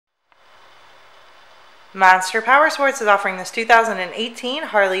Monster Powersports is offering this 2018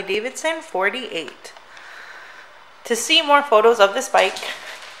 Harley-Davidson 48. To see more photos of this bike,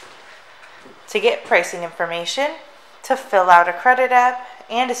 to get pricing information, to fill out a credit app,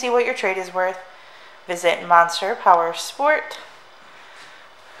 and to see what your trade is worth, visit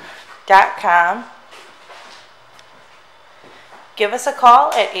monsterpowersport.com. Give us a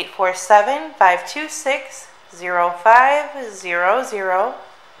call at 847-526-0500.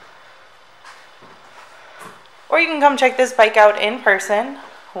 Or you can come check this bike out in person.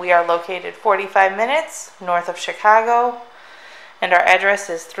 We are located 45 minutes north of Chicago, and our address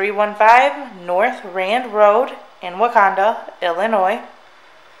is 315 North Rand Road in Wauconda, Illinois.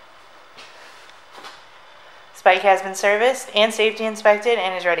 This bike has been serviced and safety inspected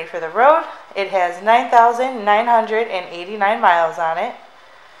and is ready for the road. It has 9,989 miles on it.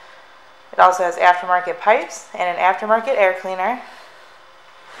 It also has aftermarket pipes and an aftermarket air cleaner.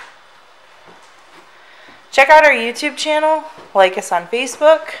 Check out our YouTube channel, like us on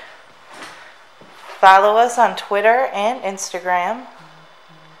Facebook, follow us on Twitter and Instagram.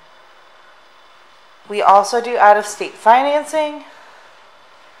 We also do out-of-state financing,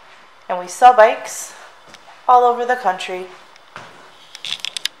 and we sell bikes all over the country.